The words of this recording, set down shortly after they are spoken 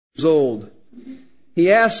old.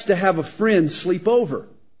 He asked to have a friend sleep over.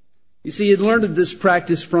 You see, he had learned of this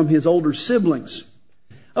practice from his older siblings.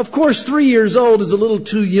 Of course, 3 years old is a little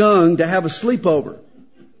too young to have a sleepover.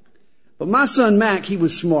 But my son Mac, he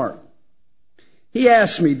was smart. He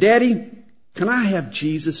asked me, "Daddy, can I have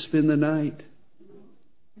Jesus spend the night?"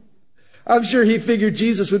 I'm sure he figured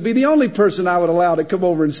Jesus would be the only person I would allow to come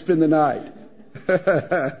over and spend the night.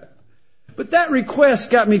 But that request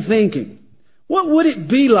got me thinking, what would it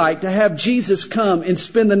be like to have Jesus come and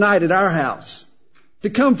spend the night at our house? To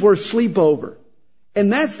come for a sleepover?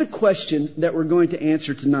 And that's the question that we're going to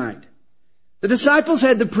answer tonight. The disciples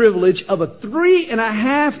had the privilege of a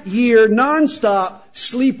 3.5-year nonstop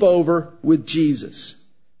sleepover with Jesus.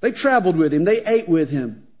 They traveled with him. They ate with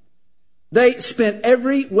him. They spent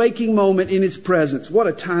every waking moment in his presence. What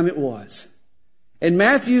a time it was. And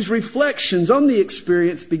Matthew's reflections on the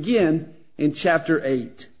experience begin in chapter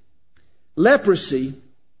 8. Leprosy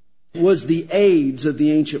was the AIDS of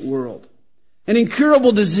the ancient world. An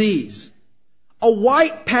incurable disease. A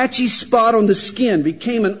white patchy spot on the skin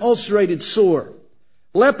became an ulcerated sore.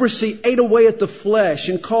 Leprosy ate away at the flesh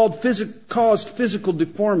and caused physical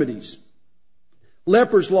deformities.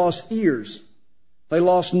 Lepers lost ears. They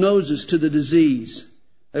lost noses to the disease.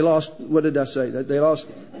 They lost, what did I say? They lost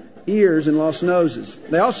ears and lost noses.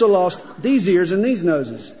 They also lost these ears and these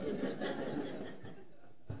noses.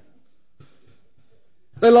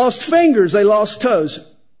 They lost fingers. They lost toes.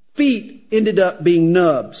 Feet ended up being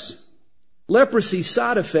nubs. Leprosy's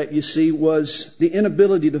side effect, you see, was the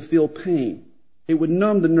inability to feel pain. It would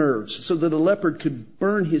numb the nerves so that a leopard could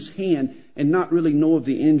burn his hand and not really know of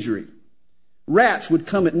the injury. Rats would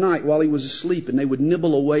come at night while he was asleep and they would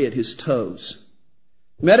nibble away at his toes.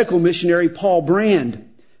 Medical missionary Paul Brand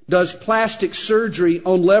does plastic surgery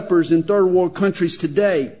on lepers in third world countries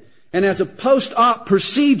today. And as a post-op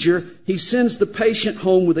procedure, he sends the patient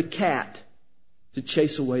home with a cat to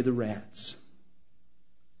chase away the rats.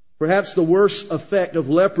 Perhaps the worst effect of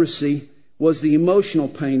leprosy was the emotional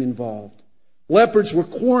pain involved. Lepers were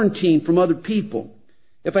quarantined from other people.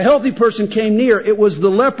 If a healthy person came near, it was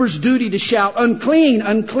the leper's duty to shout, "Unclean,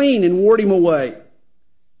 unclean," and ward him away.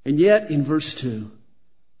 And yet, in verse 2,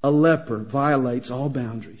 a leper violates all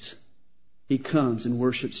boundaries. He comes and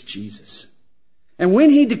worships Jesus. And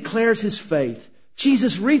when he declares his faith,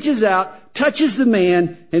 Jesus reaches out, touches the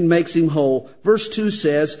man, and makes him whole. Verse 2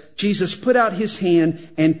 says, Jesus put out his hand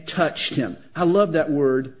and touched him. I love that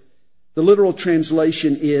word. The literal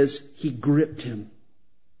translation is, he gripped him.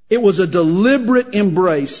 It was a deliberate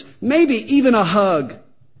embrace, maybe even a hug.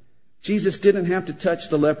 Jesus didn't have to touch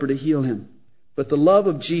the leper to heal him. But the love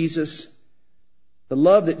of Jesus, the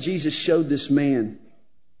love that Jesus showed this man,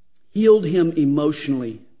 healed him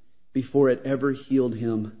emotionally before it ever healed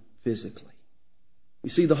him physically. You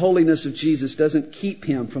see, the holiness of Jesus doesn't keep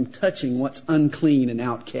him from touching what's unclean and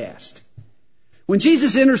outcast. When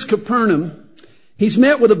Jesus enters Capernaum, he's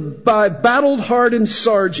met by a battle-hardened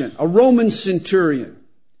sergeant, a Roman centurion.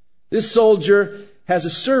 This soldier has a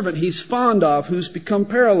servant he's fond of who's become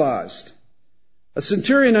paralyzed. A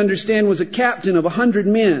centurion, understand, was a captain of 100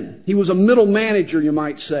 men. He was a middle manager, you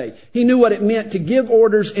might say. He knew what it meant to give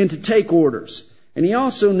orders and to take orders. And he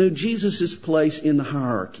also knew Jesus' place in the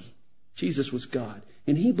hierarchy. Jesus was God.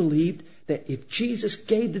 And he believed that if Jesus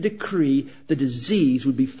gave the decree, the disease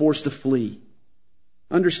would be forced to flee.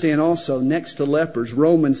 Understand also, next to lepers,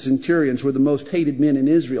 Roman centurions were the most hated men in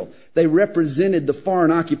Israel. They represented the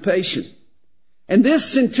foreign occupation. And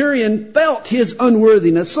this centurion felt his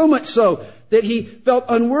unworthiness, so much so that he felt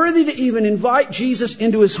unworthy to even invite Jesus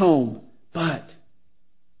into his home. But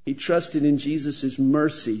he trusted in Jesus'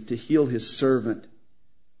 mercy to heal his servant.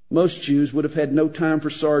 Most Jews would have had no time for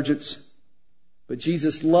sergeants, but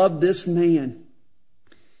Jesus loved this man.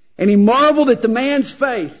 And he marveled at the man's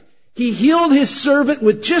faith. He healed his servant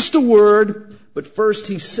with just a word, but first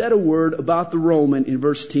he said a word about the Roman in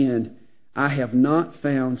verse 10. I have not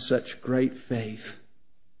found such great faith,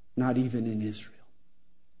 not even in Israel.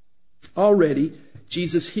 Already,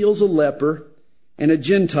 Jesus heals a leper and a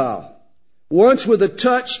Gentile. Once with a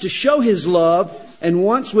touch to show his love, and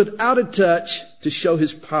once without a touch to show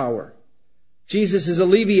his power. Jesus is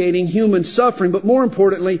alleviating human suffering, but more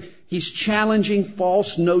importantly, he's challenging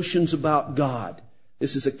false notions about God.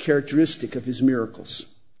 This is a characteristic of his miracles.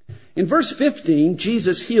 In verse 15,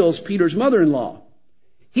 Jesus heals Peter's mother-in-law.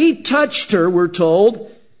 He touched her, we're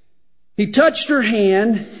told. He touched her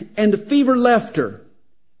hand, and the fever left her.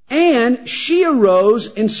 And she arose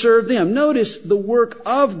and served them. Notice the work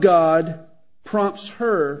of God prompts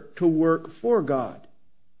her to work for God.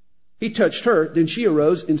 He touched her, then she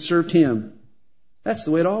arose and served him. That's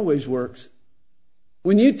the way it always works.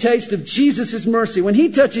 When you taste of Jesus' mercy, when He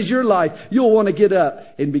touches your life, you'll want to get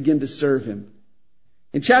up and begin to serve Him.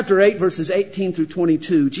 In chapter 8, verses 18 through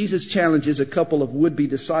 22, Jesus challenges a couple of would-be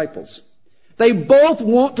disciples. They both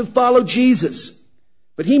want to follow Jesus,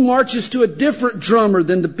 but He marches to a different drummer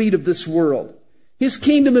than the beat of this world. His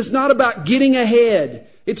kingdom is not about getting ahead.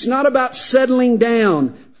 It's not about settling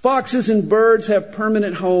down. Foxes and birds have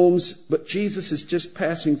permanent homes, but Jesus is just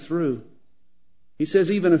passing through. He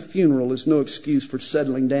says even a funeral is no excuse for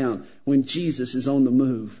settling down when Jesus is on the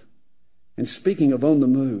move. And speaking of on the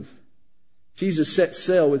move, Jesus set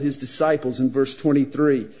sail with His disciples in verse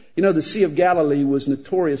 23. You know, the Sea of Galilee was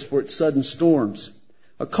notorious for its sudden storms.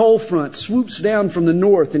 A cold front swoops down from the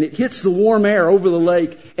north and it hits the warm air over the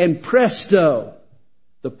lake, and presto,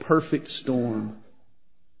 the perfect storm.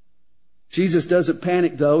 Jesus doesn't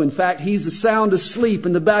panic though. In fact, He's sound asleep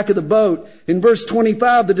in the back of the boat. In verse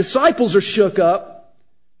 25, the disciples are shook up,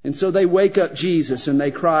 and so they wake up Jesus and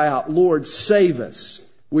they cry out, "Lord, save us.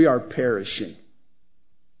 We are perishing."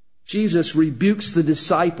 Jesus rebukes the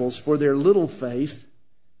disciples for their little faith.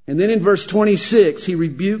 And then in verse 26, He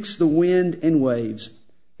rebukes the wind and waves.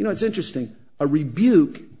 You know, it's interesting. A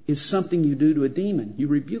rebuke is something you do to a demon. You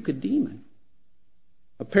rebuke a demon.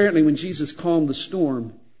 Apparently, when Jesus calmed the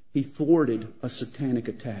storm, He thwarted a satanic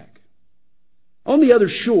attack. On the other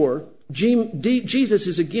shore, Jesus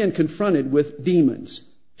is again confronted with demons.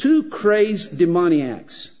 Two crazed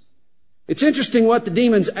demoniacs. It's interesting what the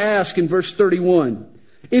demons ask in verse 31.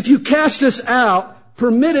 "If you cast us out,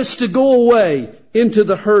 permit us to go away into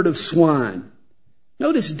the herd of swine."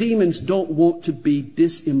 Notice demons don't want to be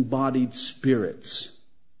disembodied spirits.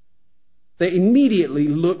 They immediately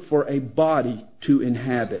look for a body to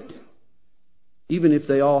inhabit, even if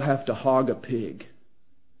they all have to hog a pig.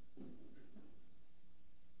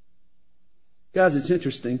 Guys, it's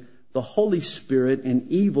interesting. The Holy Spirit and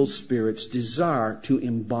evil spirits desire to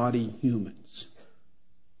embody humans.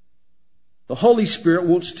 The Holy Spirit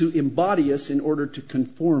wants to embody us in order to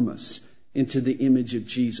conform us into the image of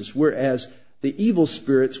Jesus, whereas the evil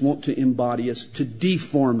spirits want to embody us to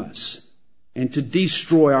deform us and to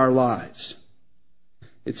destroy our lives.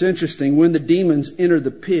 It's interesting, when the demons enter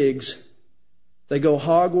the pigs, they go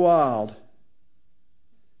hog wild.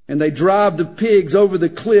 And they drive the pigs over the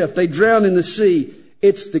cliff. They drown in the sea.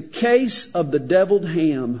 It's the case of the deviled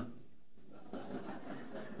ham.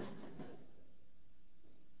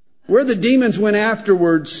 Where the demons went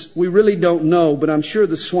afterwards, we really don't know, but I'm sure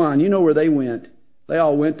the swine, you know where they went. They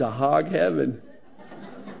all went to hog heaven.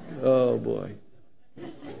 Oh boy.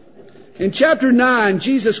 In chapter 9,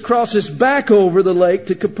 Jesus crosses back over the lake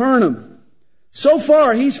to Capernaum. So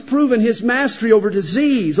far, He's proven His mastery over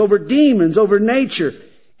disease, over demons, over nature,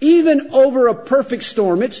 even over a perfect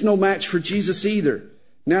storm. It's no match for Jesus either.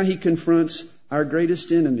 Now He confronts our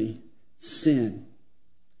greatest enemy, sin.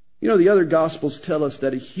 You know, the other Gospels tell us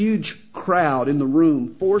that a huge crowd in the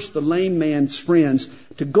room forced the lame man's friends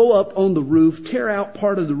to go up on the roof, tear out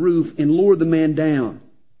part of the roof, and lower the man down.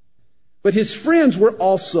 But his friends were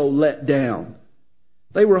also let down.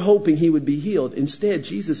 They were hoping he would be healed. Instead,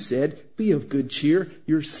 Jesus said, "Be of good cheer.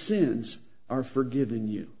 Your sins are forgiven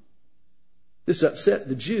you." This upset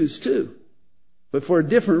the Jews too, but for a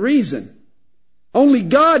different reason. Only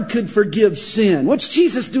God could forgive sin. What's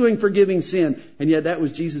Jesus doing forgiving sin? And yet that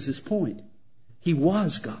was Jesus' point. He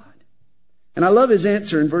was God. And I love His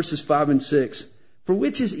answer in verses 5 and 6. For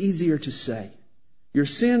which is easier to say, "Your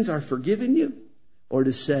sins are forgiven you," or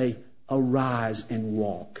to say, "Arise and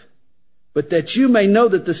walk"? But that you may know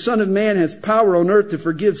that the Son of Man has power on earth to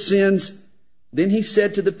forgive sins. Then He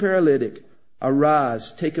said to the paralytic,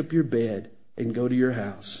 "Arise, take up your bed, and go to your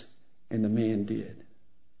house." And the man did.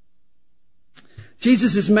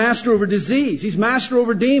 Jesus is master over disease. He's master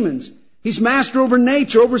over demons. He's master over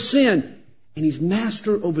nature, over sin. And He's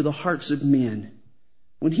master over the hearts of men.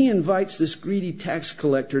 When He invites this greedy tax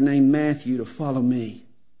collector named Matthew to follow me,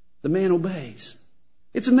 the man obeys.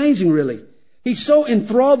 It's amazing, really. He's so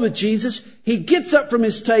enthralled with Jesus, he gets up from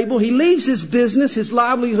his table, he leaves his business, his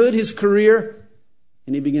livelihood, his career,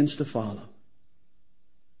 and he begins to follow.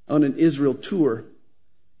 On an Israel tour,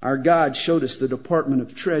 our guide showed us the Department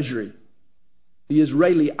of Treasury, the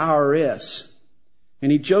Israeli IRS,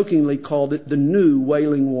 and he jokingly called it the new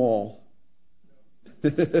Wailing Wall.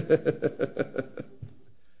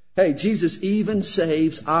 Hey, Jesus even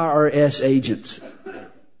saves IRS agents.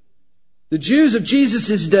 The Jews of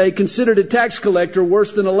Jesus' day considered a tax collector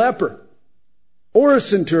worse than a leper or a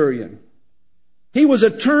centurion. He was a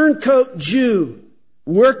turncoat Jew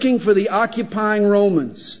working for the occupying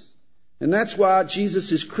Romans. And that's why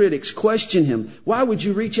Jesus' critics question Him. Why would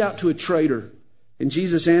you reach out to a traitor? And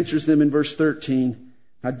Jesus answers them in verse 13.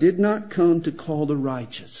 I did not come to call the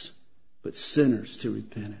righteous, but sinners to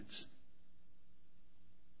repentance.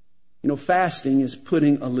 You know, fasting is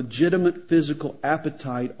putting a legitimate physical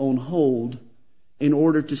appetite on hold in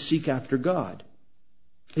order to seek after God.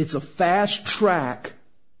 It's a fast track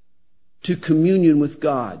to communion with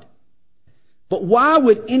God. But why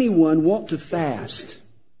would anyone want to fast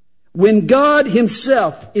when God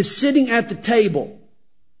Himself is sitting at the table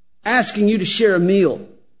asking you to share a meal?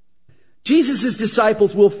 Jesus'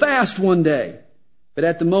 disciples will fast one day, but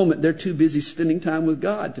at the moment they're too busy spending time with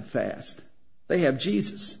God to fast. They have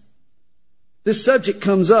Jesus. This subject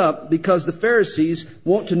comes up because the Pharisees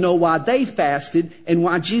want to know why they fasted and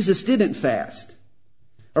why Jesus didn't fast,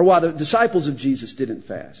 or why the disciples of Jesus didn't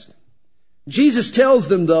fast. Jesus tells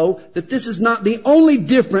them, though, that this is not the only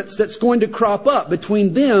difference that's going to crop up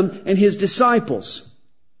between them and His disciples.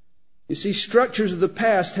 You see, structures of the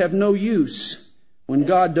past have no use when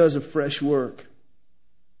God does a fresh work.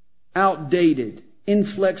 Outdated,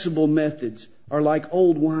 inflexible methods are like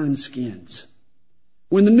old wineskins.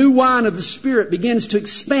 When the new wine of the Spirit begins to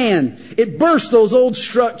expand, it bursts those old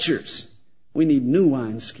structures. We need new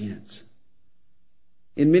wineskins.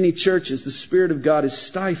 In many churches, the Spirit of God is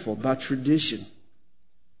stifled by tradition,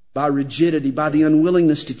 by rigidity, by the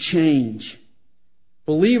unwillingness to change.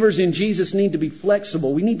 Believers in Jesus need to be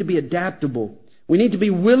flexible. We need to be adaptable. We need to be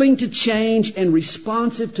willing to change and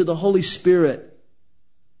responsive to the Holy Spirit.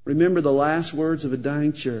 Remember the last words of a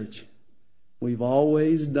dying church. We've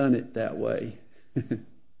always done it that way.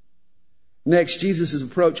 Next, Jesus is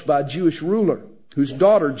approached by a Jewish ruler whose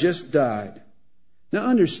daughter just died. Now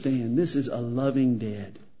understand, this is a loving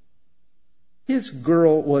dad. His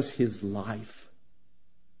girl was his life.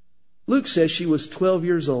 Luke says she was 12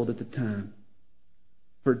 years old at the time.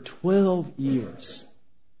 For 12 years,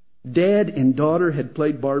 dad and daughter had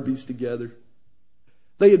played Barbies together.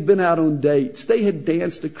 They had been out on dates. They had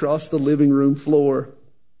danced across the living room floor.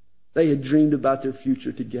 They had dreamed about their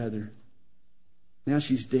future together. Now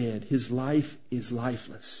she's dead. His life is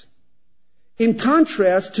lifeless. In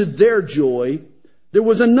contrast to their joy, there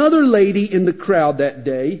was another lady in the crowd that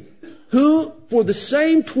day who, for the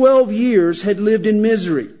same 12 years, had lived in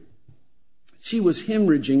misery. She was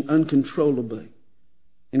hemorrhaging uncontrollably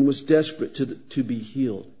and was desperate to be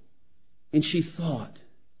healed. And she thought,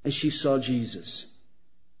 as she saw Jesus,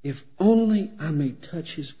 if only I may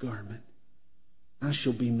touch His garment, I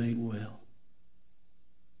shall be made well.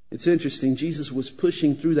 It's interesting, Jesus was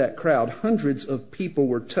pushing through that crowd. Hundreds of people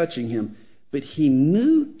were touching Him, but He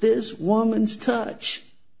knew this woman's touch.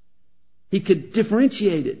 He could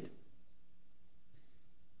differentiate it.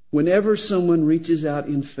 Whenever someone reaches out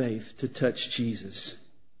in faith to touch Jesus,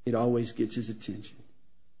 it always gets His attention.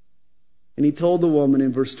 And He told the woman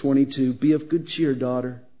in verse 22, "Be of good cheer,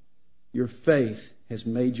 daughter. Your faith has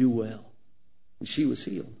made you well." And she was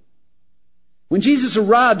healed. When Jesus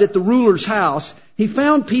arrived at the ruler's house, He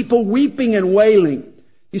found people weeping and wailing.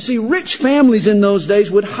 You see, rich families in those days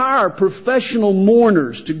would hire professional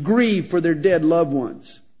mourners to grieve for their dead loved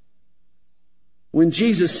ones. When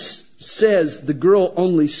Jesus says the girl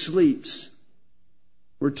only sleeps,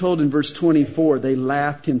 we're told in verse 24, they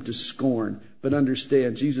laughed Him to scorn. But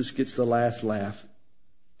understand, Jesus gets the last laugh.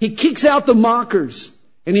 He kicks out the mockers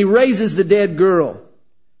and He raises the dead girl.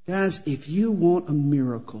 Guys, if you want a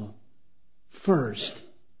miracle, first,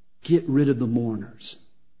 get rid of the mourners.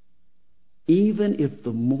 Even if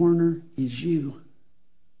the mourner is you.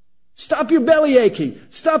 Stop your belly aching.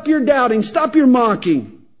 Stop your doubting. Stop your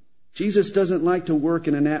mocking. Jesus doesn't like to work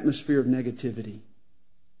in an atmosphere of negativity.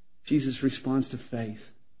 Jesus responds to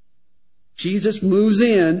faith. Jesus moves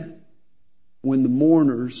in when the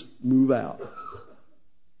mourners move out.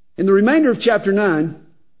 In the remainder of chapter 9,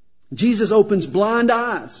 Jesus opens blind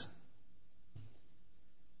eyes.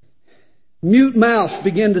 Mute mouths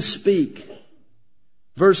begin to speak.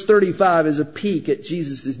 Verse 35 is a peek at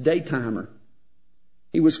Jesus' daytimer.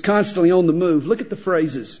 He was constantly on the move. Look at the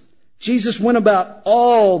phrases. Jesus went about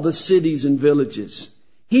all the cities and villages,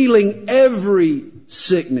 healing every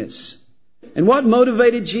sickness. And what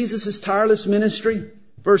motivated Jesus' tireless ministry?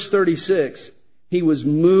 Verse 36, He was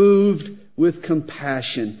moved with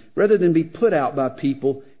compassion. Rather than be put out by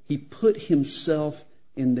people, He put Himself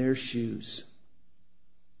in their shoes.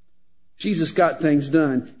 Jesus got things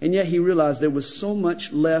done, and yet He realized there was so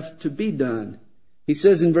much left to be done. He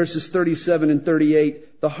says in verses 37 and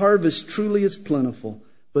 38, "The harvest truly is plentiful,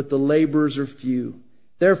 but the laborers are few.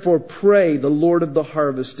 Therefore pray the Lord of the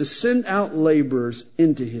harvest to send out laborers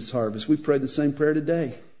into His harvest." We pray the same prayer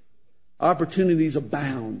today. Opportunities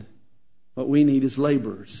abound. What we need is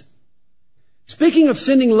laborers. Speaking of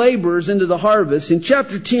sending laborers into the harvest, in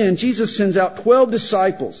chapter 10, Jesus sends out 12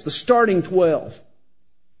 disciples, the starting 12.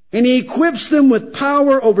 And he equips them with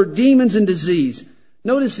power over demons and disease.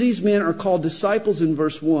 Notice these men are called disciples in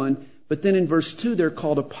verse 1, but then in verse 2 they're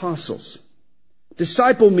called apostles.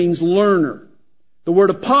 Disciple means learner. The word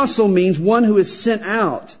apostle means one who is sent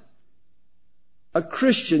out. A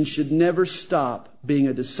Christian should never stop being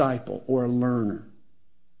a disciple or a learner.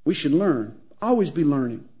 We should learn, always be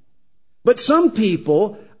learning. But some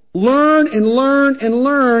people learn and learn and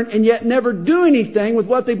learn and yet never do anything with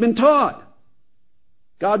what they've been taught.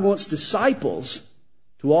 God wants disciples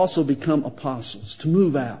to also become apostles, to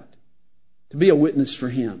move out, to be a witness for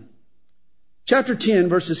Him. Chapter 10,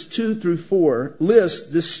 verses 2 through 4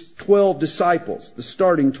 lists this 12 disciples, the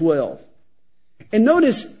starting 12. And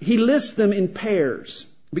notice he lists them in pairs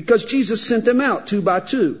because Jesus sent them out 2 by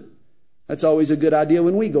 2. That's always a good idea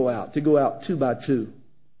when we go out, to go out 2 by 2.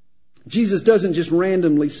 Jesus doesn't just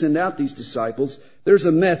randomly send out these disciples. There's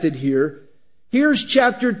a method here. Here's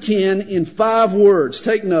chapter 10 in 5 words.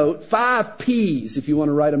 Take note, 5 P's if you want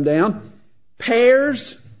to write them down.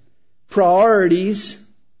 Pairs, priorities,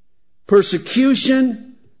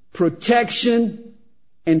 persecution, protection,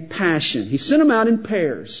 and passion. He sent them out in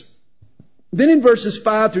pairs. Then in verses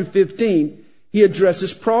 5 through 15, he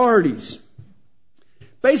addresses priorities.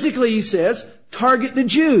 Basically, he says, target the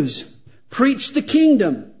Jews, preach the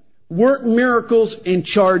kingdom, work miracles, and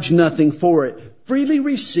charge nothing for it. Freely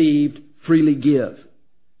received, freely give.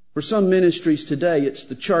 For some ministries today, it's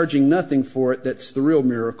the charging nothing for it that's the real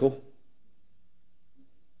miracle.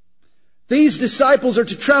 These disciples are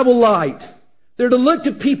to travel light. They're to look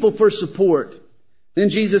to people for support. Then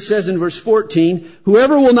Jesus says in verse 14,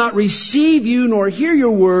 whoever will not receive you nor hear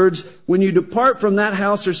your words, when you depart from that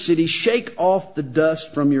house or city, shake off the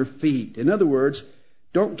dust from your feet. In other words,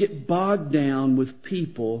 don't get bogged down with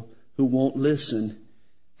people who won't listen.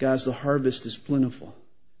 Guys, the harvest is plentiful.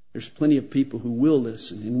 There's plenty of people who will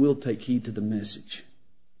listen and will take heed to the message.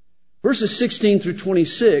 Verses 16 through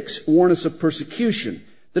 26 warn us of persecution.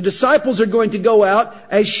 The disciples are going to go out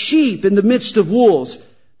as sheep in the midst of wolves.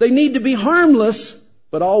 They need to be harmless,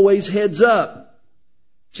 but always heads up.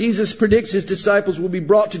 Jesus predicts his disciples will be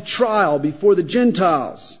brought to trial before the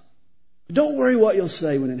Gentiles. But don't worry what you'll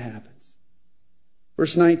say when it happens.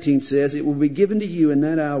 Verse 19 says, it will be given to you in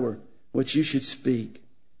that hour what you should speak.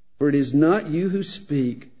 For it is not you who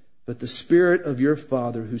speak, but the Spirit of your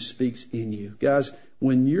Father who speaks in you. Guys,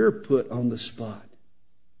 when you're put on the spot,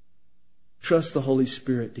 trust the Holy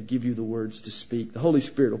Spirit to give you the words to speak. The Holy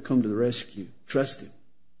Spirit will come to the rescue. Trust Him.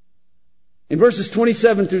 In verses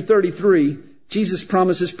 27 through 33, Jesus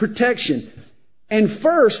promises protection. And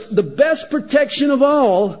first, the best protection of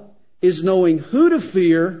all is knowing who to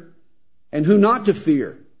fear and who not to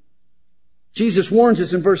fear. Jesus warns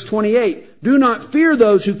us in verse 28, do not fear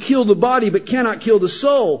those who kill the body but cannot kill the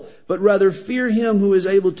soul, but rather fear Him who is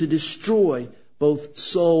able to destroy both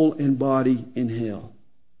soul and body in hell.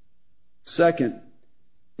 Second,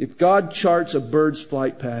 if God charts a bird's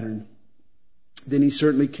flight pattern, then He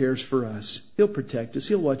certainly cares for us. He'll protect us.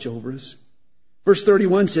 He'll watch over us. Verse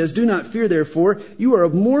 31 says, do not fear, therefore, you are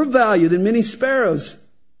of more value than many sparrows.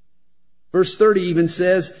 Verse 30 even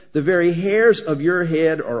says, the very hairs of your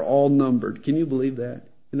head are all numbered. Can you believe that?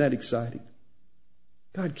 Isn't that exciting?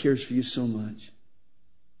 God cares for you so much.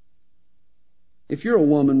 If you're a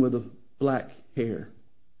woman with a black hair,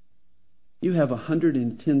 you have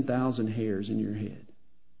 110,000 hairs in your head.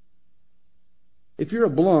 If you're a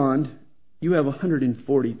blonde, you have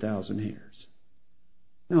 140,000 hairs.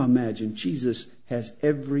 Now imagine, Jesus has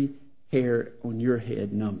every hair on your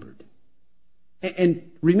head numbered. And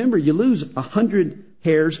remember, you lose 100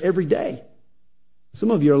 hairs every day. Some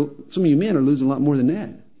of you men are losing a lot more than that.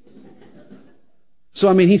 So,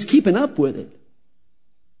 I mean, He's keeping up with it.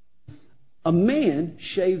 A man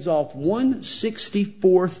shaves off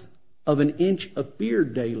 1/64th of an inch of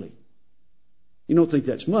beard daily. You don't think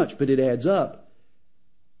that's much, but it adds up.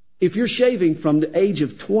 If you're shaving from the age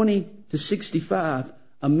of 20 to 65,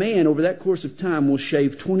 a man over that course of time will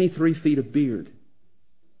shave 23 feet of beard.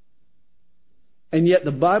 And yet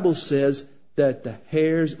the Bible says that the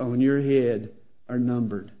hairs on your head are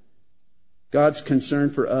numbered. God's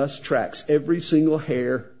concern for us tracks every single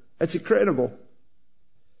hair. That's incredible.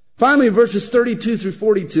 Finally, in verses 32 through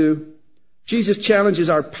 42, Jesus challenges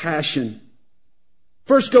our passion.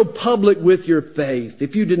 First, go public with your faith.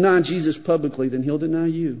 If you deny Jesus publicly, then He'll deny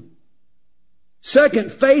you.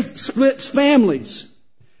 Second, faith splits families.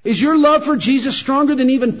 Is your love for Jesus stronger than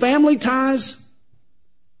even family ties?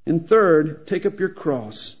 And third, take up your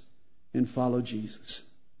cross and follow Jesus.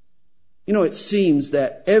 You know, it seems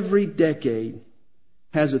that every decade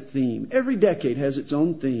has a theme. Every decade has its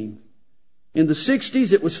own theme. In the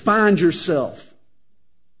 60s, it was find yourself.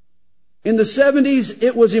 In the 70s,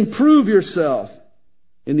 it was improve yourself.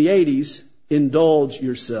 In the 80s, indulge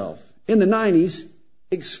yourself. In the 90s,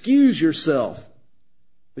 excuse yourself.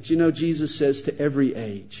 But you know, Jesus says to every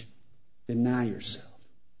age, deny yourself.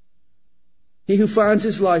 He who finds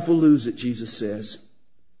his life will lose it, Jesus says.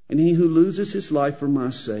 And he who loses his life for my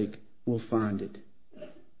sake will find it.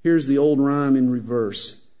 Here's the old rhyme in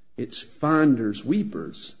reverse. It's finders,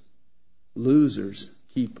 weepers, losers,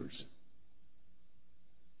 keepers.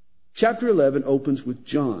 Chapter 11 opens with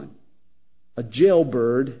John, a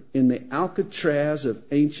jailbird in the Alcatraz of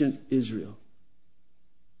ancient Israel,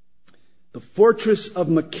 the fortress of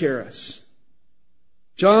Machaerus.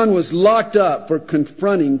 John was locked up for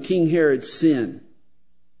confronting King Herod's sin.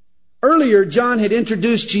 Earlier, John had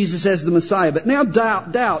introduced Jesus as the Messiah, but now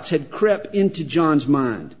doubts had crept into John's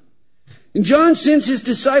mind. And John sends his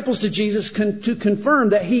disciples to Jesus to confirm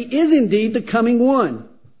that he is indeed the coming one.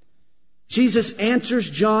 Jesus answers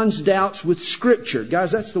John's doubts with Scripture.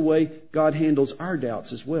 Guys, that's the way God handles our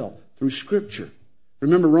doubts as well, through Scripture.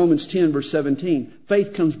 Remember Romans 10, verse 17.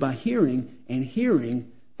 Faith comes by hearing, and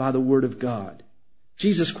hearing by the Word of God.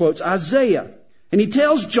 Jesus quotes Isaiah, and he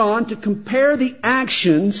tells John to compare the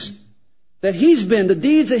actions that the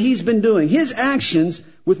deeds that he's been doing, his actions,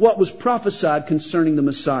 with what was prophesied concerning the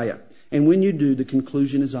Messiah. And when you do, the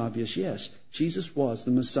conclusion is obvious. Yes, Jesus was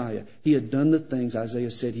the Messiah. He had done the things Isaiah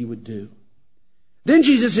said he would do. Then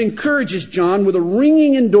Jesus encourages John with a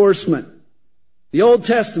ringing endorsement. The Old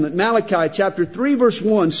Testament, Malachi chapter 3, verse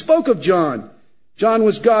 1, spoke of John. John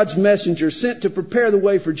was God's messenger sent to prepare the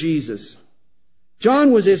way for Jesus.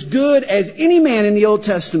 John was as good as any man in the Old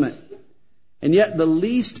Testament. And yet the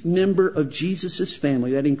least member of Jesus'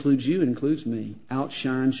 family, that includes you, includes me,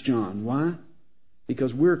 outshines John. Why?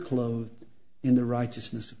 Because we're clothed in the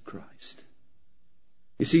righteousness of Christ.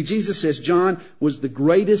 You see, Jesus says John was the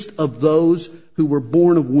greatest of those who were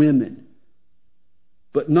born of women,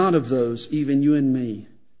 but not of those, even you and me,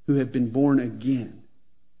 who have been born again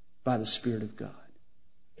by the Spirit of God.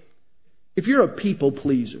 If you're a people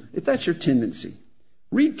pleaser, if that's your tendency,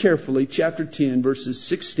 read carefully chapter 10, verses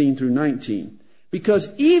 16 through 19. Because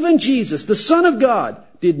even Jesus, the Son of God,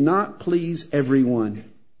 did not please everyone.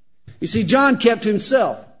 You see, John kept to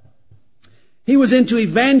himself. He was into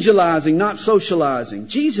evangelizing, not socializing.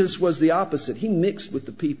 Jesus was the opposite. He mixed with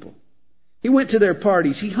the people. He went to their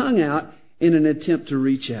parties. He hung out in an attempt to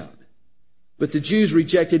reach out. But the Jews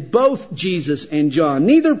rejected both Jesus and John.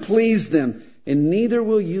 Neither pleased them, and neither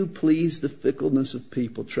will you please the fickleness of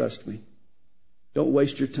people. Trust me. Don't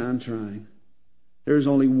waste your time trying. There is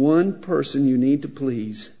only one person you need to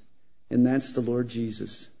please, and that's the Lord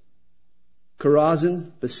Jesus.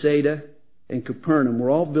 Chorazin, Bethsaida, and Capernaum were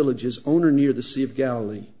all villages on or near the Sea of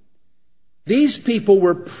Galilee. These people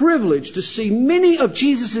were privileged to see many of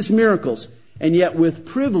Jesus' miracles, and yet with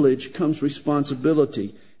privilege comes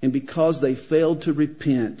responsibility. And because they failed to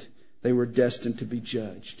repent, they were destined to be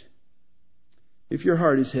judged. If your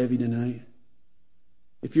heart is heavy tonight,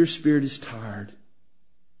 if your spirit is tired,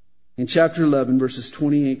 in chapter 11, verses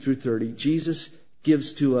 28 through 30, Jesus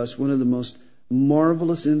gives to us one of the most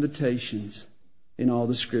marvelous invitations in all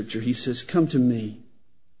the Scripture. He says, "Come to me,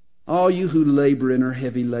 all you who labor and are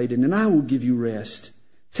heavy laden, and I will give you rest.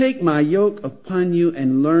 Take my yoke upon you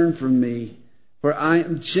and learn from me, for I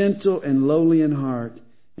am gentle and lowly in heart,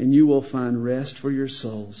 and you will find rest for your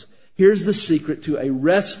souls." Here's the secret to a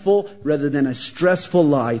restful rather than a stressful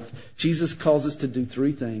life. Jesus calls us to do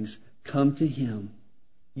three things. Come to Him,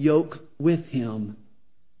 yoke with Him,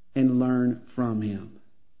 and learn from Him.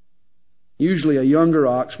 Usually a younger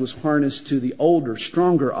ox was harnessed to the older,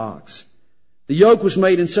 stronger ox. The yoke was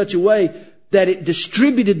made in such a way that it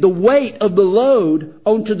distributed the weight of the load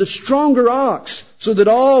onto the stronger ox, so that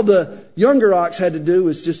all the younger ox had to do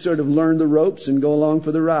was just sort of learn the ropes and go along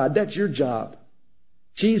for the ride. That's your job.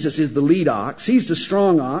 Jesus is the lead ox. He's the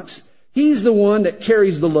strong ox. He's the one that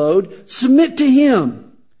carries the load. Submit to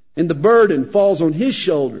Him, and the burden falls on His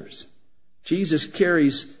shoulders. Jesus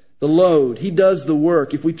carries the load. He does the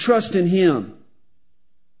work. If we trust in Him,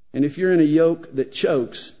 and if you're in a yoke that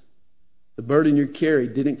chokes, the burden you carry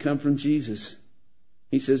didn't come from Jesus.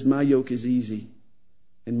 He says, "My yoke is easy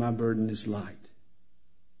and my burden is light."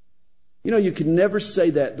 You know, you could never say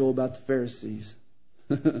that, though, about the Pharisees.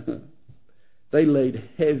 They laid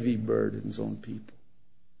heavy burdens on people.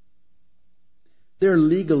 Their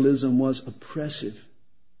legalism was oppressive,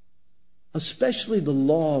 especially the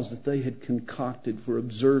laws that they had concocted for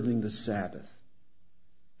observing the Sabbath.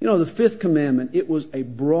 You know, the fifth commandment, it was a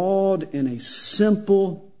broad and a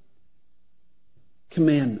simple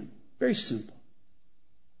commandment. Very simple.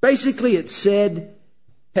 Basically, it said,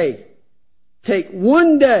 hey, take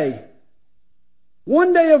one day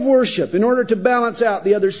One day of worship in order to balance out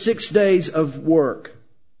the other 6 days of work.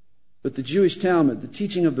 But the Jewish Talmud, the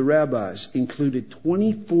teaching of the rabbis, included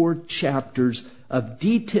 24 chapters of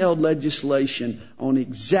detailed legislation on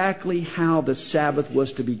exactly how the Sabbath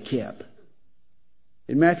was to be kept.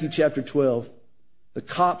 In Matthew chapter 12, the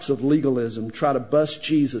cops of legalism try to bust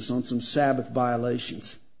Jesus on some Sabbath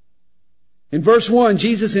violations. In verse 1,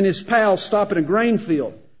 Jesus and his pals stop at a grain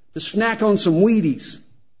field to snack on some Wheaties.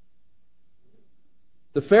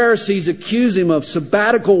 The Pharisees accuse him of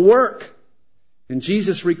sabbatical work. And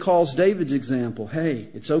Jesus recalls David's example. Hey,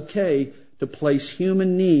 it's okay to place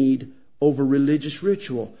human need over religious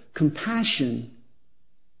ritual, compassion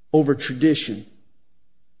over tradition.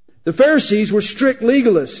 The Pharisees were strict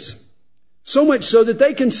legalists, so much so that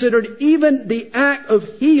they considered even the act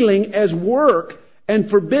of healing as work and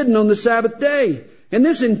forbidden on the Sabbath day. And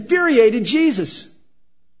this infuriated Jesus.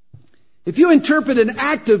 If you interpret an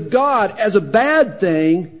act of God as a bad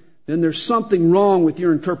thing, then there's something wrong with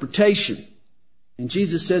your interpretation. And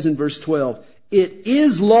Jesus says in verse 12, it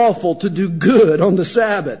is lawful to do good on the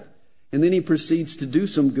Sabbath. And then he proceeds to do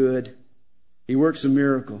some good. He works a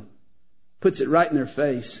miracle, puts it right in their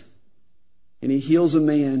face, and he heals a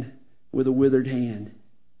man with a withered hand.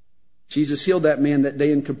 Jesus healed that man that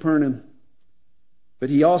day in Capernaum,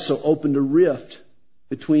 but he also opened a rift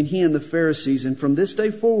between he and the Pharisees. And from this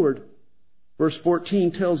day forward, verse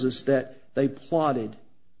 14 tells us that they plotted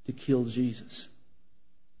to kill Jesus.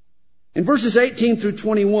 In verses 18 through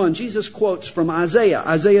 21, Jesus quotes from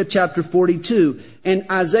Isaiah chapter 42, and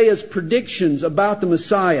Isaiah's predictions about the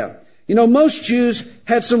Messiah. You know, most Jews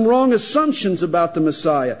had some wrong assumptions about the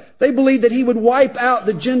Messiah. They believed that he would wipe out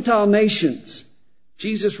the Gentile nations.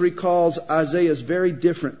 Jesus recalls Isaiah's very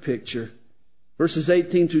different picture. Verses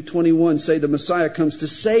 18 through 21 say the Messiah comes to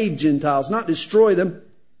save Gentiles, not destroy them.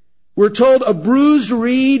 We're told a bruised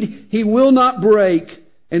reed he will not break,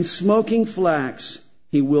 and smoking flax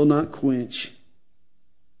he will not quench.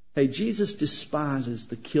 Hey, Jesus despises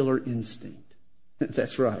the killer instinct.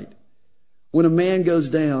 That's right. When a man goes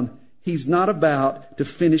down, he's not about to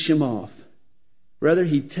finish him off. Rather,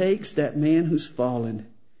 he takes that man who's fallen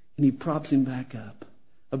and he props him back up.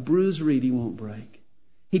 A bruised reed he won't break.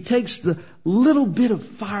 He takes the little bit of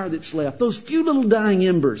fire that's left, those few little dying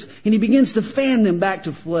embers, and he begins to fan them back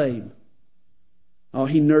to flame. Oh,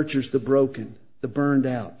 he nurtures the broken, the burned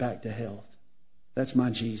out back to health. That's my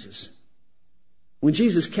Jesus. When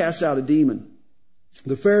Jesus casts out a demon,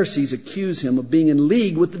 the Pharisees accuse him of being in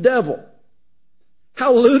league with the devil.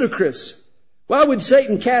 How ludicrous. Why would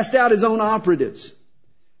Satan cast out his own operatives?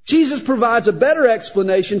 Jesus provides a better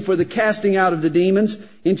explanation for the casting out of the demons.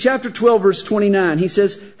 In chapter 12, verse 29, he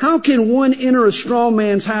says, how can one enter a strong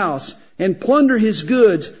man's house and plunder his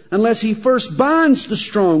goods unless he first binds the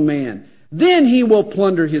strong man? Then he will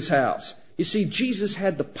plunder his house. You see, Jesus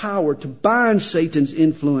had the power to bind Satan's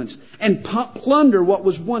influence and plunder what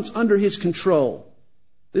was once under his control.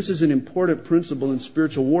 This is an important principle in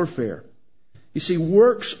spiritual warfare. You see,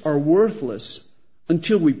 works are worthless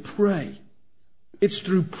until we pray. It's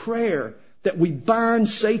through prayer that we bind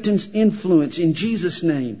Satan's influence in Jesus'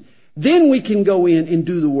 name. Then we can go in and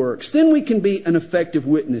do the works. Then we can be an effective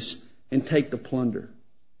witness and take the plunder.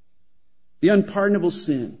 The unpardonable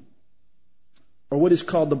sin, or what is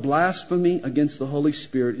called the blasphemy against the Holy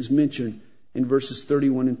Spirit, is mentioned in verses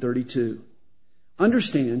 31 and 32.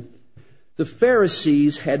 Understand, the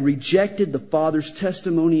Pharisees had rejected the Father's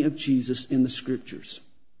testimony of Jesus in the Scriptures.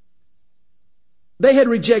 They had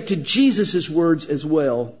rejected Jesus' words as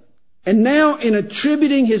well. And now, in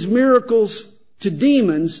attributing his miracles to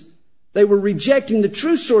demons, they were rejecting the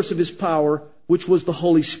true source of his power, which was the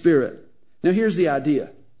Holy Spirit. Now, here's the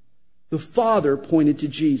idea. The Father pointed to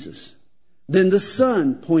Jesus. Then the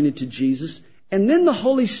Son pointed to Jesus. And then the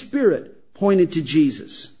Holy Spirit pointed to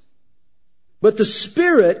Jesus. But the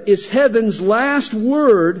Spirit is heaven's last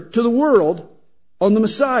word to the world on the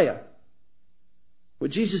Messiah.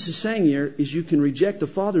 What Jesus is saying here is you can reject the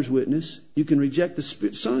Father's witness, you can reject the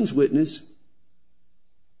Son's witness,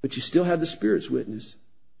 but you still have the Spirit's witness.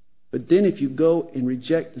 But then if you go and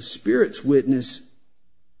reject the Spirit's witness,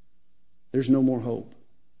 there's no more hope.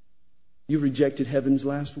 You've rejected heaven's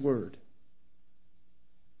last word.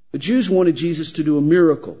 The Jews wanted Jesus to do a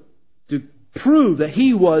miracle, to prove that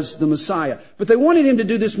he was the Messiah. But they wanted him to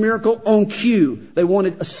do this miracle on cue. They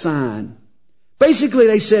wanted a sign. Basically,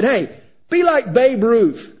 they said, hey, be like Babe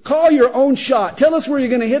Ruth. Call your own shot. Tell us where you're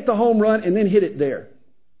going to hit the home run and then hit it there.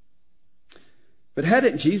 But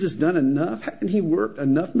hadn't Jesus done enough? Hadn't he worked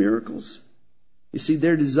enough miracles? You see,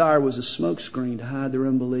 their desire was a smokescreen to hide their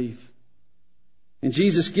unbelief. And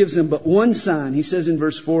Jesus gives them but one sign. He says in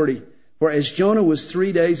verse 40, For as Jonah was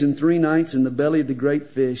 3 days and 3 nights in the belly of the great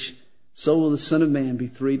fish, so will the Son of Man be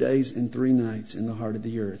 3 days and 3 nights in the heart of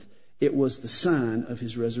the earth. It was the sign of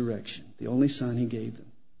his resurrection, the only sign he gave them.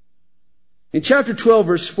 In chapter 12,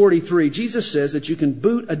 verse 43, Jesus says that you can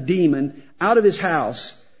boot a demon out of his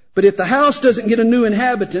house, but if the house doesn't get a new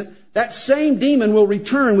inhabitant, that same demon will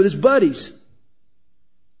return with his buddies.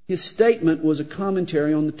 His statement was a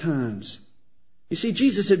commentary on the times. You see,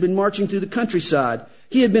 Jesus had been marching through the countryside.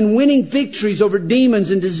 He had been winning victories over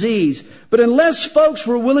demons and disease. But unless folks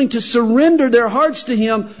were willing to surrender their hearts to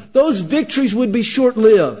him, those victories would be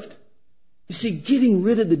short-lived. You see, getting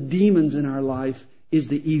rid of the demons in our life is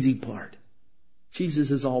the easy part.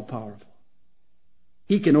 Jesus is all-powerful.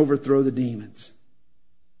 He can overthrow the demons.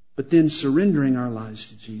 But then surrendering our lives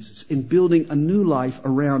to Jesus and building a new life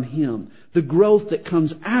around him, the growth that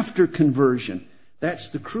comes after conversion, that's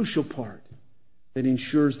the crucial part that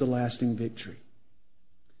ensures the lasting victory.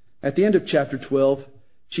 At the end of chapter 12,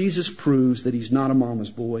 Jesus proves that he's not a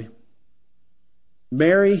mama's boy.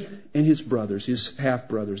 Mary and his brothers, his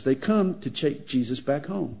half-brothers, they come to take Jesus back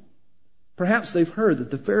home. Perhaps they've heard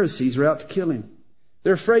that the Pharisees are out to kill him.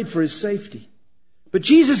 They're afraid for his safety. But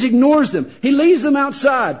Jesus ignores them. He leaves them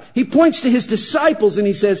outside. He points to his disciples and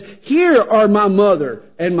he says, "Here are my mother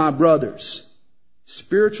and my brothers."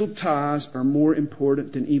 Spiritual ties are more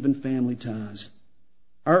important than even family ties.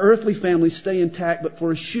 Our earthly families stay intact, but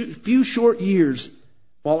for a few short years,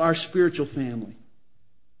 while our spiritual family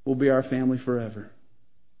will be our family forever.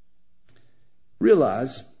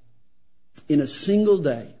 Realize, in a single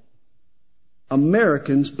day,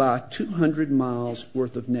 Americans buy 200 miles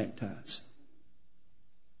worth of neckties.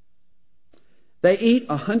 They eat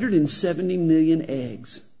 170 million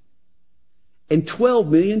eggs and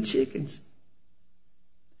 12 million chickens.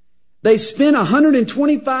 They spend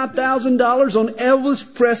 $125,000 on Elvis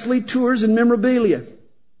Presley tours and memorabilia.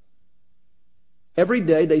 Every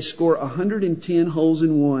day they score 110 holes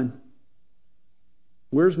in one.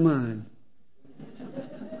 Where's mine?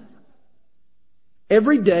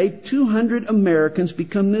 Every day 200 Americans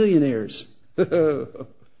become millionaires.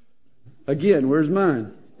 Again, where's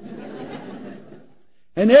mine?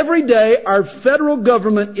 And every day our federal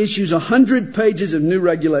government issues 100 pages of new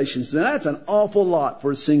regulations. Now that's an awful lot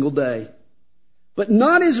for a single day. But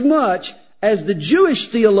not as much as the Jewish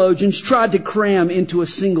theologians tried to cram into a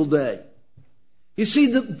single day. You see,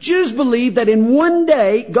 the Jews believed that in one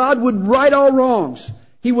day God would right all wrongs.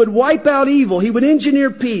 He would wipe out evil. He would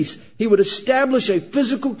engineer peace. He would establish a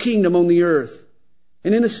physical kingdom on the earth.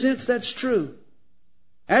 And in a sense, that's true.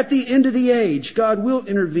 At the end of the age, God will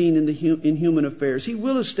intervene in human affairs. He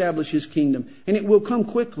will establish his kingdom, and it will come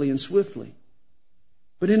quickly and swiftly.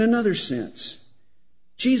 But in another sense,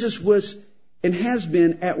 Jesus was and has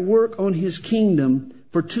been at work on his kingdom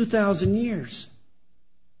for 2,000 years.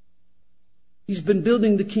 He's been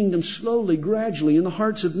building the kingdom slowly, gradually, in the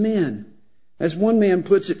hearts of men. As one man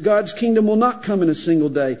puts it, God's kingdom will not come in a single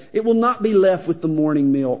day. It will not be left with the morning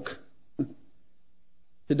milk.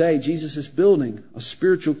 Today, Jesus is building a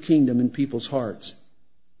spiritual kingdom in people's hearts.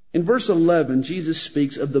 In verse 11, Jesus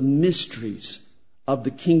speaks of the mysteries of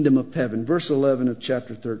the kingdom of heaven. Verse 11 of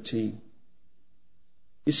chapter 13.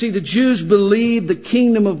 You see, the Jews believed the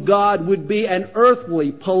kingdom of God would be an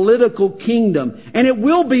earthly, political kingdom. And it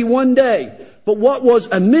will be one day. But what was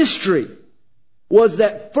a mystery was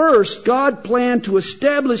that first God planned to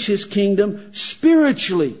establish his kingdom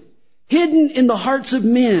spiritually, hidden in the hearts of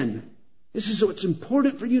men. This is what's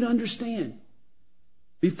important for you to understand.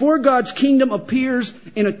 Before God's kingdom appears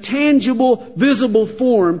in a tangible, visible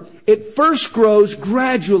form, it first grows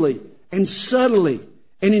gradually and subtly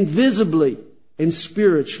and invisibly and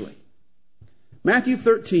spiritually. Matthew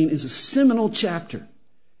 13 is a seminal chapter.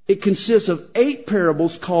 It consists of 8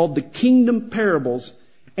 parables called the kingdom parables,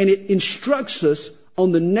 and it instructs us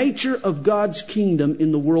on the nature of God's kingdom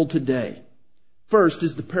in the world today. First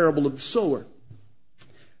is the parable of the sower.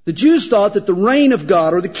 The Jews thought that the reign of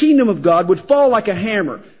God or the kingdom of God would fall like a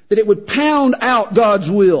hammer, that it would pound out God's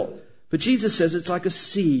will. But Jesus says it's like a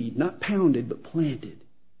seed, not pounded, but planted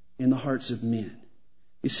in the hearts of men.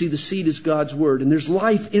 You see, the seed is God's word, and there's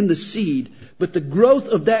life in the seed, but the growth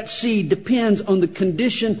of that seed depends on the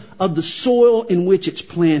condition of the soil in which it's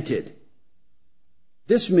planted.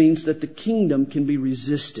 This means that the kingdom can be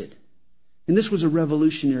resisted. And this was a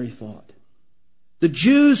revolutionary thought. The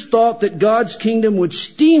Jews thought that God's kingdom would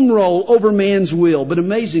steamroll over man's will, but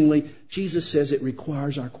amazingly, Jesus says it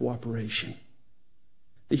requires our cooperation.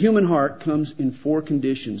 The human heart comes in 4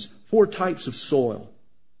 conditions, 4 types of soil.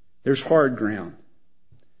 There's hard ground.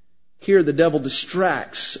 Here the devil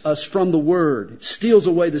distracts us from the word. It steals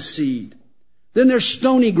away the seed. Then there's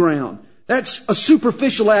stony ground. That's a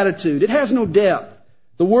superficial attitude. It has no depth.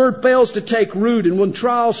 The Word fails to take root, and when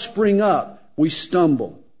trials spring up, we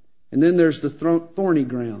stumble. And then there's the thorny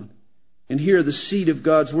ground. And here the seed of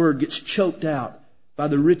God's Word gets choked out by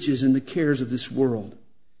the riches and the cares of this world.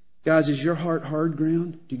 Guys, is your heart hard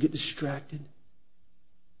ground? Do you get distracted?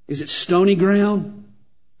 Is it stony ground?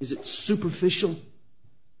 Is it superficial?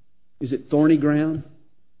 Is it thorny ground?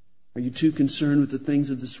 Are you too concerned with the things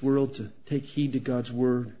of this world to take heed to God's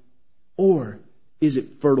Word? Or is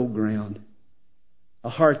it fertile ground? A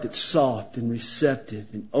heart that's soft and receptive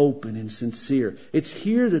and open and sincere. It's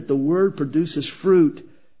here that the Word produces fruit.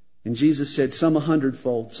 And Jesus said some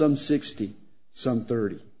 100-fold, some 60, some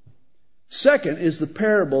 30. Second is the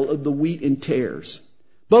parable of the wheat and tares.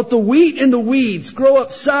 Both the wheat and the weeds grow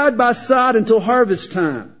up side by side until harvest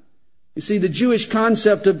time. You see, the Jewish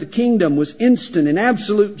concept of the kingdom was instant and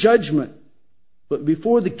absolute judgment. But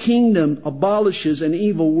before the kingdom abolishes an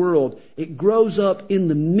evil world, it grows up in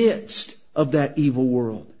the midst of that evil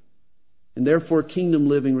world. And therefore, kingdom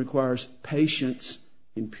living requires patience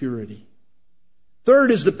and purity.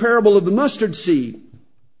 Third is the parable of the mustard seed.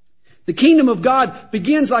 The kingdom of God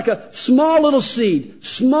begins like a small little seed,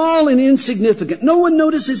 small and insignificant. No one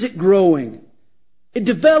notices it growing. It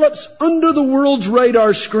develops under the world's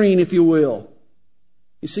radar screen, if you will.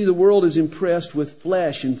 You see, the world is impressed with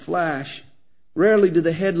flesh and flash. Rarely do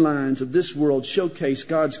the headlines of this world showcase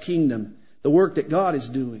God's kingdom, the work that God is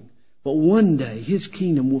doing. But one day, His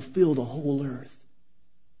kingdom will fill the whole earth.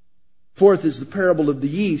 Fourth is the parable of the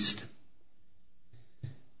yeast.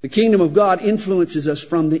 The kingdom of God influences us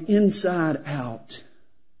from the inside out.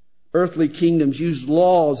 Earthly kingdoms use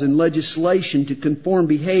laws and legislation to conform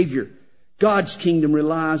behavior. God's kingdom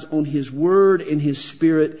relies on His Word and His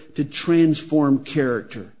Spirit to transform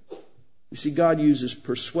character. You see, God uses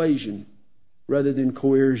persuasion rather than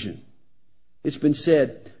coercion. It's been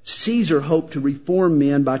said, Caesar hoped to reform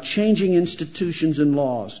men by changing institutions and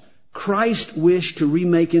laws. Christ wished to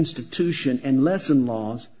remake institution and lessen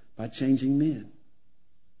laws by changing men.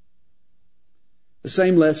 The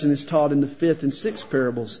same lesson is taught in the fifth and sixth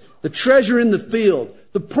parables. The treasure in the field,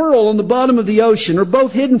 the pearl on the bottom of the ocean are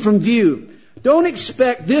both hidden from view. Don't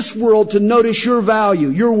expect this world to notice your value,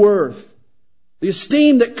 your worth. The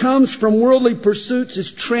esteem that comes from worldly pursuits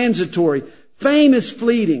is transitory. Fame is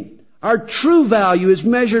fleeting. Our true value is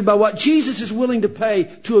measured by what Jesus is willing to pay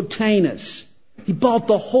to obtain us. He bought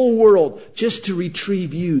the whole world just to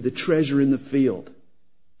retrieve you, the treasure in the field.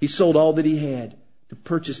 He sold all that He had to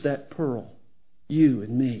purchase that pearl, you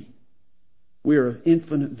and me. We are of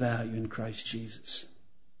infinite value in Christ Jesus.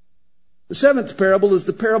 The seventh parable is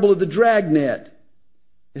the parable of the dragnet.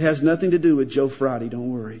 It has nothing to do with Joe Friday,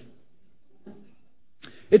 don't worry.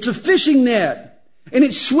 It's a fishing net. And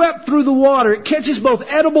it's swept through the water. It catches both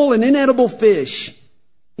edible and inedible fish.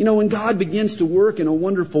 You know, when God begins to work in a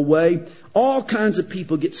wonderful way, all kinds of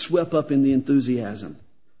people get swept up in the enthusiasm.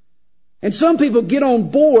 And some people get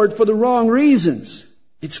on board for the wrong reasons.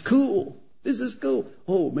 It's cool. This is cool.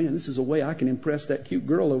 Oh man, this is a way I can impress that cute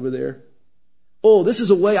girl over there. Oh, this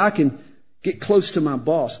is a way I can get close to my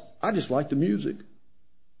boss. I just like the music.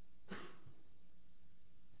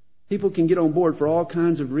 People can get on board for all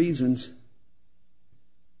kinds of reasons.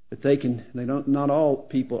 But not all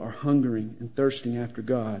people are hungering and thirsting after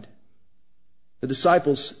God. The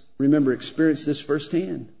disciples, remember, experienced this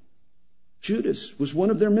firsthand. Judas was one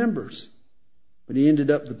of their members, but he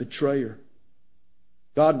ended up the betrayer.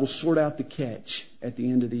 God will sort out the catch at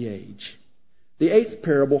the end of the age. The eighth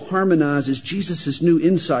parable harmonizes Jesus' new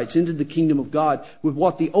insights into the kingdom of God with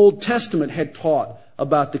what the Old Testament had taught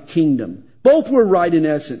about the kingdom. Both were right in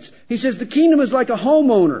essence. He says the kingdom is like a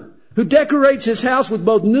homeowner who decorates his house with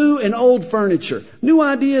both new and old furniture, new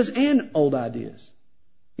ideas and old ideas.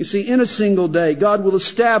 You see, in a single day, God will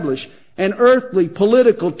establish an earthly,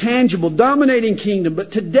 political, tangible, dominating kingdom. But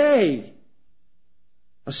today,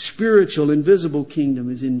 a spiritual, invisible kingdom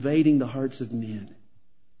is invading the hearts of men.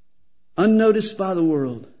 Unnoticed by the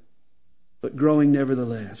world, but growing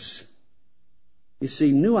nevertheless. You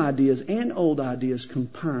see, new ideas and old ideas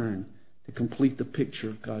combine to complete the picture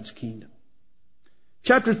of God's kingdom.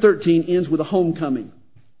 Chapter 13 ends with a homecoming.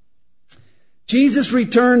 Jesus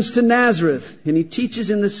returns to Nazareth and He teaches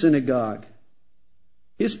in the synagogue.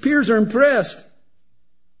 His peers are impressed,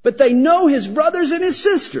 but they know His brothers and His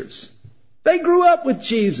sisters. They grew up with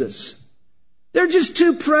Jesus. They're just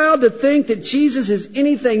too proud to think that Jesus is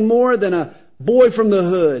anything more than a boy from the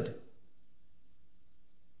hood.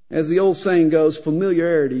 As the old saying goes,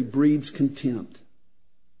 familiarity breeds contempt.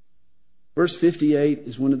 Verse 58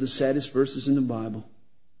 is one of the saddest verses in the Bible.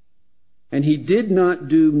 And He did not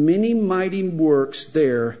do many mighty works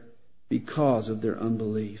there because of their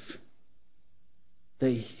unbelief.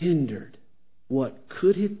 They hindered what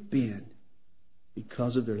could have been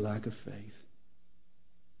because of their lack of faith.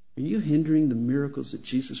 Are you hindering the miracles that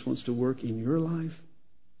Jesus wants to work in your life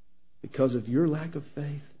because of your lack of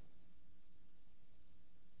faith?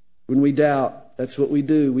 When we doubt, that's what we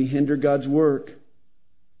do. We hinder God's work.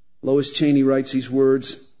 Lois Cheney writes these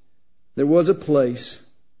words. There was a place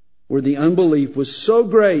where the unbelief was so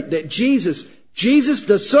great that Jesus,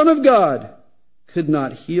 the Son of God, could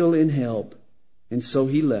not heal and help. And so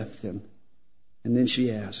he left them. And then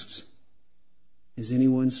she asks, has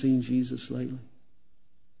anyone seen Jesus lately?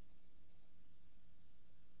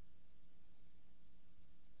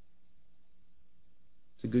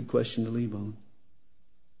 It's a good question to leave on.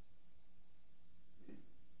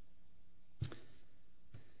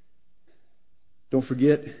 Don't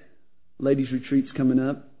forget, ladies' retreat's coming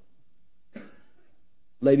up.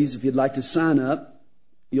 Ladies, if you'd like to sign up,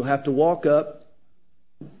 you'll have to walk up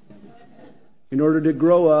in order to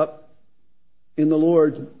grow up in the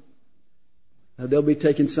Lord. They'll be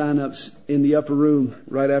taking sign-ups in the upper room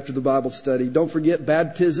right after the Bible study. Don't forget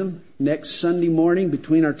baptism next Sunday morning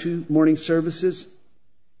between our 2 morning services.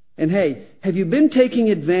 And hey, have you been taking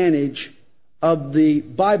advantage of the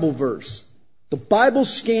Bible verse, the Bible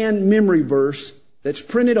scan memory verse that's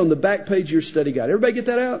printed on the back page of your study guide? Everybody get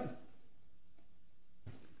that out?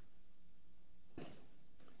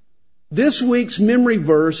 This week's memory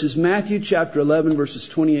verse is Matthew chapter 11, verses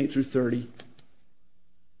 28 through 30.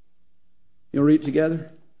 You'll read it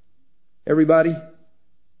together? Everybody?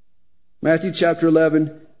 Matthew chapter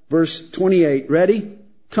 11, verse 28. Ready?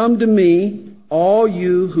 Come to me, all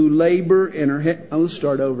you who labor and are... I'm going to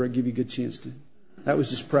start over and give you a good chance to... That was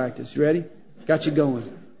just practice. You ready? Got you going.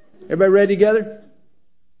 Everybody ready together?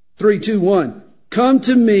 3, 2, 1. Come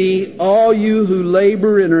to me, all you who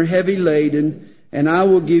labor and are heavy laden, and I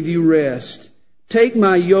will give you rest. Take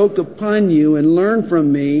my yoke upon you and learn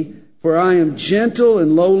from me, for I am gentle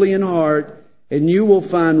and lowly in heart, and you will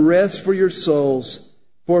find rest for your souls.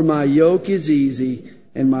 For my yoke is easy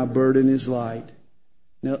and my burden is light.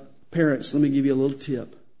 Now, parents, let me give you a little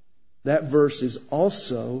tip. That verse is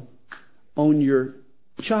also on your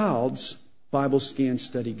child's Bible scan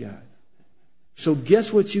study guide. So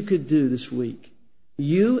guess what you could do this week?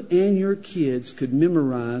 You and your kids could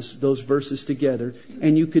memorize those verses together,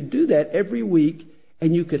 and you could do that every week,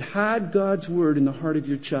 and you could hide God's Word in the heart of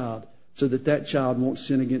your child so that that child won't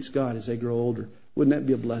sin against God as they grow older. Wouldn't that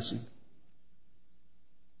be a blessing?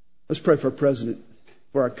 Let's pray for our president,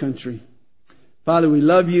 for our country. Father, we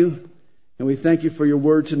love you, and we thank you for your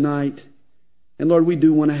Word tonight. And Lord, we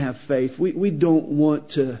do want to have faith. We don't want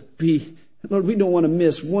to be, Lord, we don't want to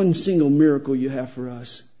miss one single miracle you have for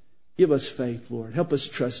us. Give us faith, Lord. Help us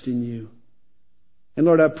trust in you. And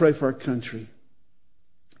Lord, I pray for our country.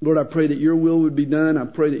 Lord, I pray that your will would be done. I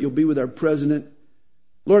pray that you'll be with our president.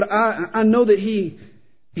 Lord, I know that he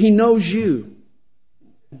knows you.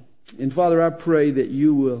 And Father, I pray that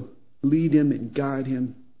you will lead him and guide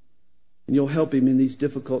him. And you'll help him in these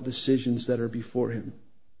difficult decisions that are before him.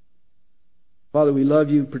 Father, we love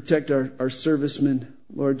you. Protect our servicemen.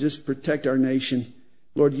 Lord, just protect our nation.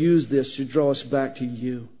 Lord, use this to draw us back to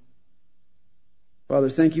you. Father,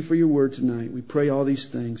 thank you for your word tonight. We pray all these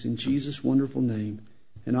things in Jesus' wonderful name.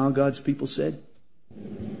 And all God's people said,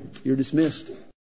 you're dismissed.